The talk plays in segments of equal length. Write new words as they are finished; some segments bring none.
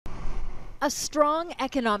A strong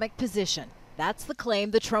economic position. That's the claim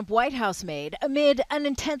the Trump White House made amid an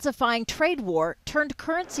intensifying trade war turned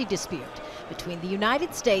currency dispute between the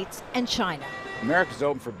United States and China. America's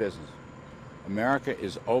open for business. America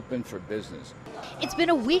is open for business. It's been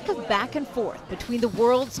a week of back and forth between the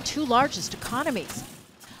world's two largest economies.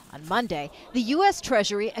 On Monday, the US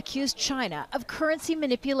Treasury accused China of currency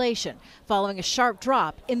manipulation following a sharp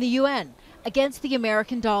drop in the yuan against the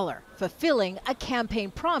American dollar, fulfilling a campaign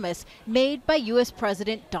promise made by US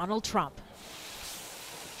President Donald Trump.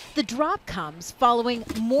 The drop comes following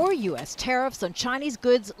more U.S. tariffs on Chinese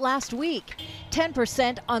goods last week,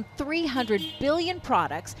 10% on 300 billion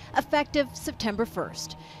products effective September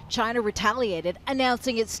 1st. China retaliated,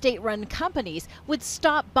 announcing its state-run companies would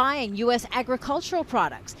stop buying U.S. agricultural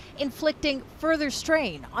products, inflicting further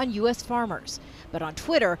strain on U.S. farmers. But on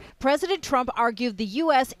Twitter, President Trump argued the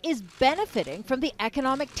U.S. is benefiting from the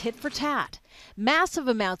economic tit-for-tat. Massive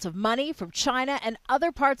amounts of money from China and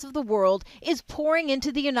other parts of the world is pouring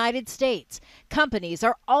into the United States. Companies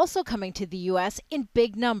are also coming to the U.S. in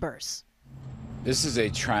big numbers. This is a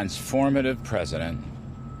transformative president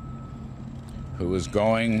who is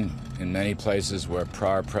going in many places where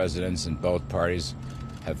prior presidents in both parties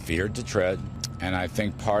have feared to tread, and I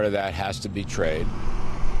think part of that has to be trade.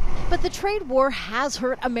 But the trade war has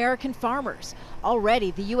hurt American farmers.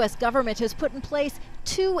 Already, the U.S. government has put in place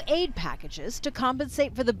 2 aid packages to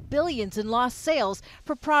compensate for the billions in lost sales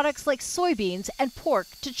for products like soybeans and pork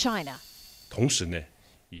to China.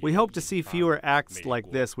 We hope to see fewer acts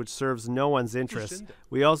like this, which serves no one's interests.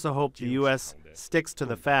 We also hope the U.S. sticks to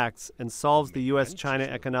the facts and solves the U.S.-China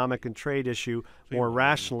economic and trade issue more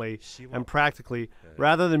rationally and practically,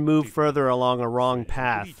 rather than move further along a wrong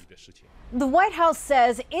path. The White House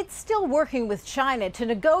says it's still working with China to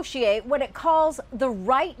negotiate what it calls the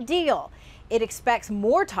right deal. It expects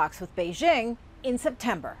more talks with Beijing in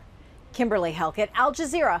September. Kimberly, Halkett, Al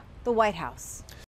Jazeera, the White House.